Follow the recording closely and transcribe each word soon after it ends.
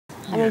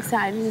I'm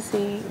excited to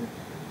see.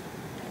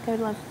 I would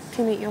love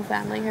to meet your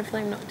family.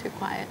 Hopefully I'm not too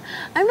quiet.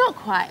 I'm not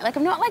quiet. Like,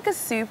 I'm not like a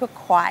super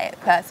quiet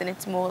person.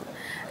 It's more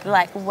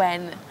like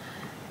when,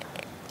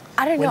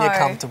 I don't know. When you're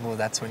comfortable,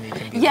 that's when you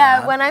can be Yeah,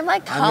 loud. when I'm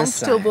like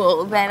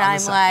comfortable, then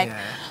I'm like,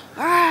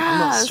 I'm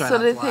not straight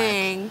sort up of like,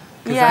 thing.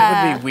 Because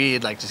that would be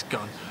weird, like just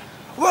going,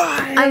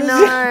 what? I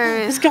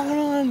know. What's going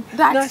on?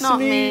 That's nice not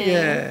to meet you. me.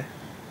 Yeah.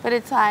 But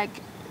it's like,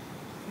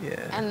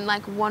 and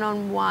like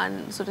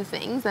one-on-one sort of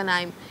things, then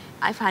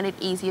I find it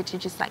easier to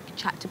just like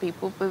chat to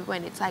people. But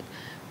when it's like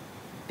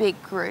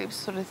big groups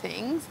sort of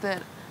things,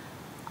 that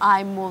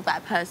I'm more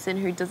that person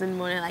who doesn't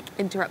want to like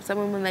interrupt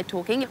someone when they're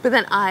talking. But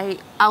then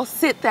I'll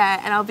sit there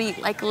and I'll be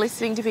like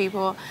listening to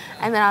people,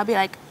 and then I'll be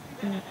like,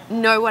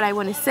 know what I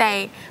want to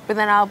say, but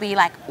then I'll be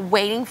like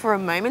waiting for a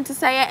moment to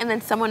say it, and then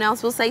someone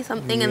else will say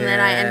something, and then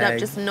I end up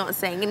just not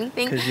saying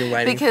anything because you're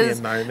waiting for your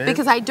moment.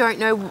 Because I don't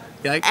know,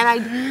 like,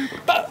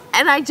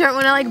 and I don't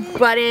want to like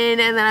butt in,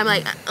 and then I'm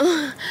like,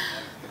 ugh.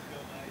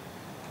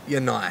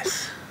 You're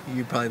nice.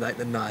 You're probably like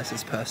the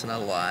nicest person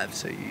alive,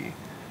 so you...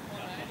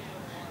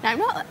 No, I'm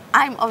not.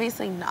 I'm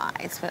obviously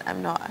nice, but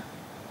I'm not.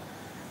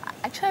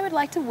 Actually, I would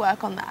like to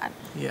work on that.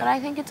 Yeah. But I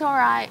think it's all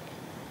right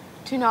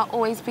to not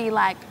always be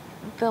like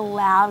the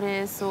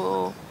loudest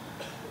or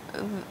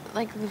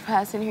like the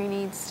person who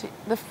needs to,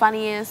 the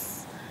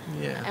funniest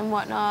and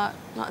whatnot.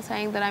 Not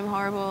saying that I'm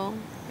horrible,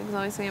 because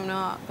obviously I'm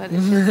not, but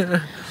it's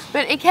just,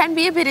 but it can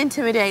be a bit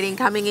intimidating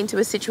coming into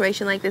a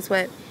situation like this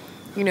where,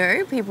 you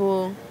know,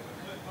 people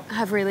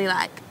have really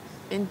like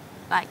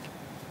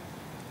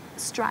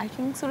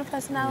striking sort of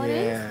personalities.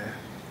 Yeah.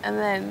 And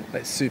then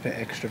like super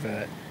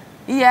extrovert.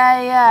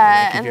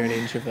 Yeah. Like if you're an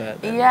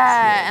introvert. Then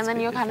and then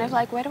you're kind of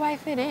like, where do I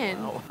fit in?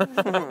 Oh.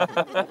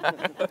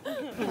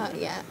 But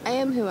yeah, I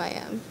am who I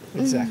am.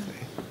 Exactly.